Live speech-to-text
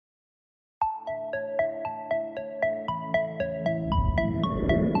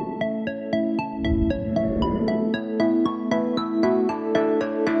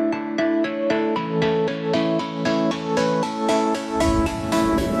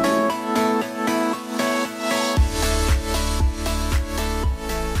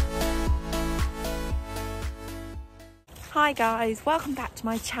Hi guys, welcome back to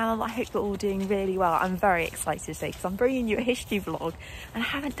my channel. I hope you're all doing really well. I'm very excited today because I'm bringing you a history vlog and I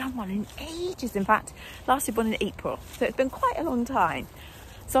haven't done one in ages. In fact, last did one in April, so it's been quite a long time.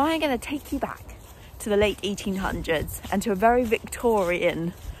 So I'm going to take you back to the late 1800s and to a very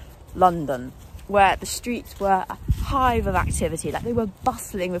Victorian London where the streets were a hive of activity. Like, they were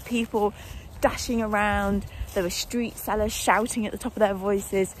bustling with people dashing around. There were street sellers shouting at the top of their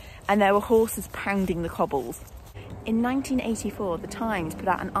voices, and there were horses pounding the cobbles. In 1984, the Times put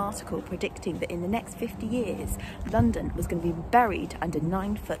out an article predicting that in the next 50 years, London was going to be buried under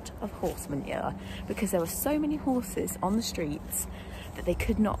 9 foot of horse manure because there were so many horses on the streets that they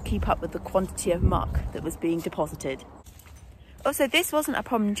could not keep up with the quantity of muck that was being deposited. Also, this wasn't a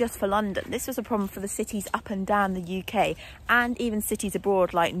problem just for London. This was a problem for the cities up and down the UK and even cities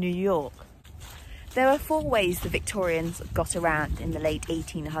abroad like New York. There were 4 ways the Victorians got around in the late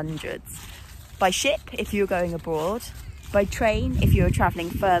 1800s. By ship, if you were going abroad, by train, if you were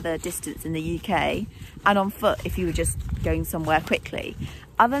travelling further distance in the UK, and on foot, if you were just going somewhere quickly.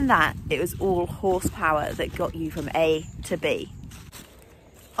 Other than that, it was all horsepower that got you from A to B.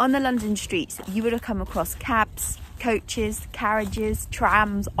 On the London streets, you would have come across cabs, coaches, carriages,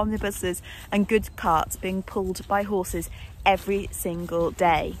 trams, omnibuses, and goods carts being pulled by horses every single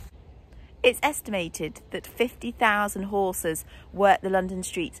day. It's estimated that 50,000 horses work the London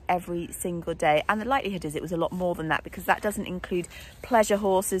streets every single day, and the likelihood is it was a lot more than that because that doesn't include pleasure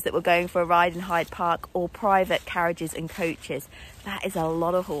horses that were going for a ride in Hyde Park or private carriages and coaches. That is a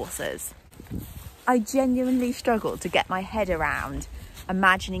lot of horses. I genuinely struggled to get my head around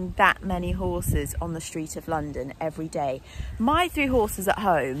imagining that many horses on the street of London every day. My 3 horses at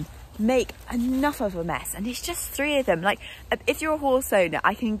home make enough of a mess, and it's just 3 of them. Like, if you're a horse owner,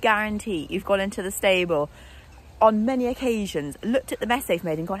 I can guarantee you've gone into the stable on many occasions, looked at the mess they've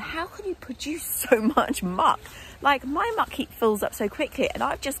made and gone, how can you produce so much muck? Like, my muck heap fills up so quickly and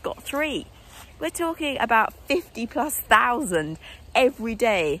I've just got 3. We're talking about 50,000+ every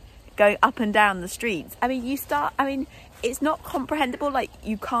day going up and down the streets. I mean, it's not comprehensible, like,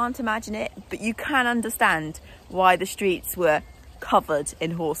 you can't imagine it, but you can understand why the streets were covered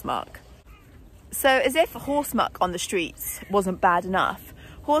in horse muck. So, as if horse muck on the streets wasn't bad enough,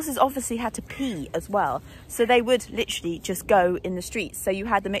 horses obviously had to pee as well, so they would literally just go in the streets. So you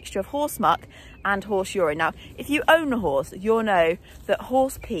had the mixture of horse muck and horse urine. Now, if you own a horse, you'll know that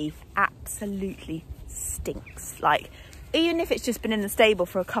horse pee absolutely stinks. Like, even if it's just been in the stable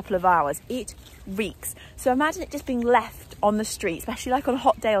for a couple of hours, it reeks. So imagine it just being left on the street, especially like on a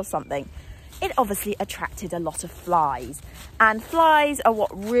hot day or something. It obviously attracted a lot of flies, and flies are what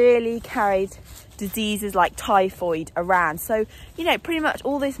really carried diseases like typhoid around. So, you know, pretty much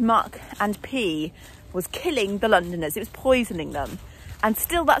all this muck and pee was killing the Londoners. It was poisoning them. And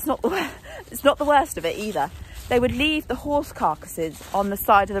still, it's not the worst of it either. They would leave the horse carcasses on the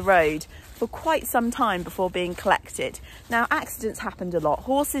side of the road for quite some time before being collected. Now, accidents happened a lot.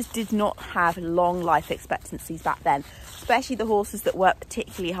 Horses did not have long life expectancies back then, especially the horses that worked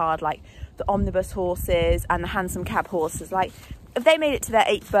particularly hard, like the omnibus horses and the hansom cab horses. Like, if they made it to their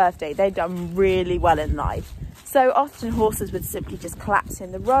 8th birthday, they'd done really well in life. So often horses would simply just collapse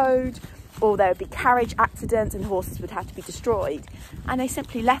in the road, or there would be carriage accidents and horses would have to be destroyed, and they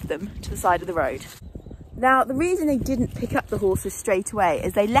simply left them to the side of the road. Now, the reason they didn't pick up the horses straight away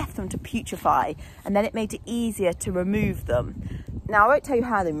is they left them to putrefy, and then it made it easier to remove them. Now, I won't tell you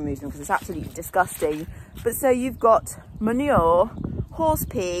how they removed them because it's absolutely disgusting, but so you've got manure, horse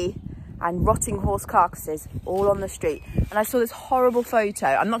pee, and rotting horse carcasses all on the street. And I saw this horrible photo,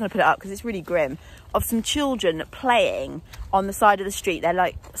 I'm not going to put it up because it's really grim, of some children playing on the side of the street. They're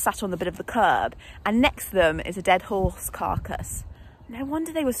like sat on the bit of the curb, and next to them is a dead horse carcass. No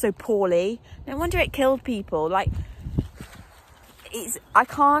wonder they were so poorly. No wonder it killed people. Like, I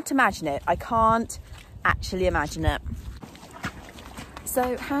can't imagine it. I can't actually imagine it.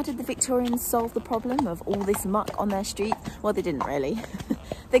 So how did the Victorians solve the problem of all this muck on their street? Well, they didn't really.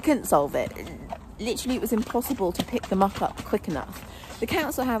 They couldn't solve it. Literally, it was impossible to pick the muck up quick enough. The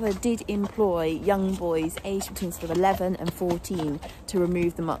council, however, did employ young boys aged between sort of 11 and 14 to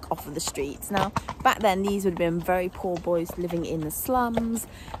remove the muck off of the streets. Now, back then, these would have been very poor boys living in the slums,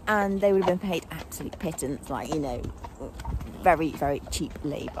 and they would have been paid absolute pittance, like, you know, very, very cheap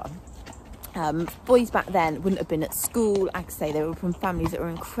labour. Boys back then wouldn't have been at school. Like I say, they were from families that were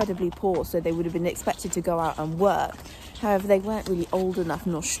incredibly poor, so they would have been expected to go out and work. However, they weren't really old enough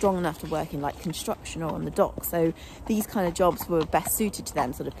nor strong enough to work in like construction or on the dock, so these kind of jobs were best suited to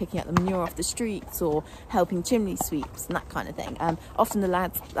them, sort of picking up the manure off the streets or helping chimney sweeps and that kind of thing. Often the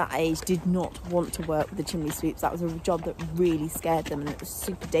lads that age did not want to work with the chimney sweeps. That was a job that really scared them, and it was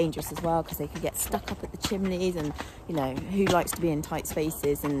super dangerous as well because they could get stuck up at the chimneys, and you know, who likes to be in tight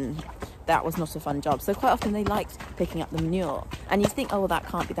spaces, and that was not a fun job. So quite often they liked picking up the manure, and you think, oh well, that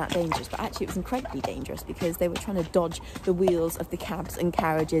can't be that dangerous, but actually it was incredibly dangerous because they were trying to dodge the wheels of the cabs and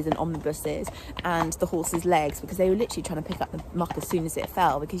carriages and omnibuses and the horses' legs, because they were literally trying to pick up the muck as soon as it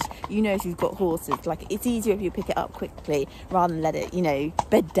fell, because you know, if you've got horses, like, it's easier if you pick it up quickly rather than let it, you know,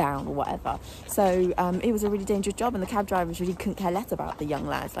 bed down or whatever. So it was a really dangerous job, and the cab drivers really couldn't care less about the young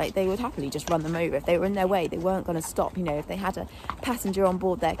lads. Like, they would happily just run them over if they were in their way. They weren't going to stop. You know, if they had a passenger on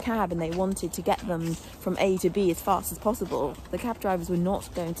board their cab and they wanted to get them from A to B as fast as possible, the cab drivers were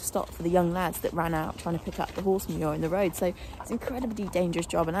not going to stop for the young lads that ran out trying to pick up the horse manure in the road. So it's an incredibly dangerous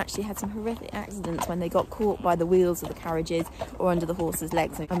job, and actually had some horrific accidents when they got caught by the wheels of the carriages or under the horse's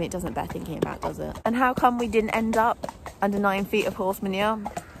legs. I mean, it doesn't bear thinking about, does it? And how come we didn't end up under 9 feet of horse manure?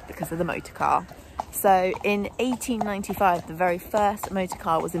 Because of the motor car. So in 1895, the very first motor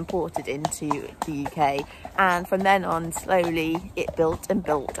car was imported into the UK, and from then on, slowly it built and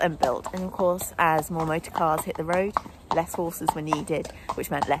built and built. And of course, as more motor cars hit the road, less horses were needed,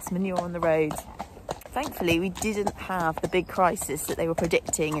 which meant less manure on the roads. Thankfully, we didn't have the big crisis that they were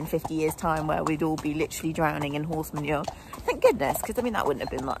predicting in 50 years' time, where we'd all be literally drowning in horse manure. Thank goodness, because I mean, that wouldn't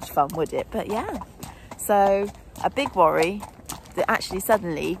have been much fun, would it? But yeah, so a big worry that actually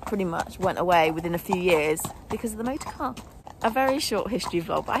suddenly pretty much went away within a few years because of the motor car. A very short history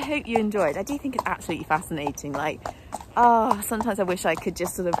vlog, but I hope you enjoyed. I do think it's absolutely fascinating. Like, sometimes I wish I could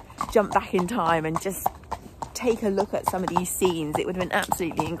just sort of jump back in time and just take a look at some of these scenes. It would have been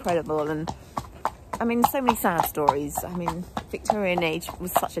absolutely incredible. And I mean, so many sad stories. I mean, Victorian age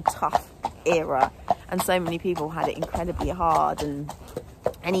was such a tough era, and so many people had it incredibly hard. And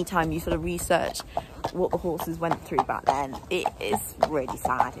anytime you sort of research what the horses went through back then, it is really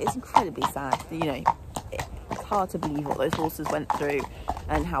sad. It's incredibly sad. You know, it's hard to believe what those horses went through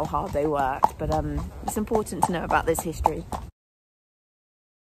and how hard they worked, but it's important to know about this history.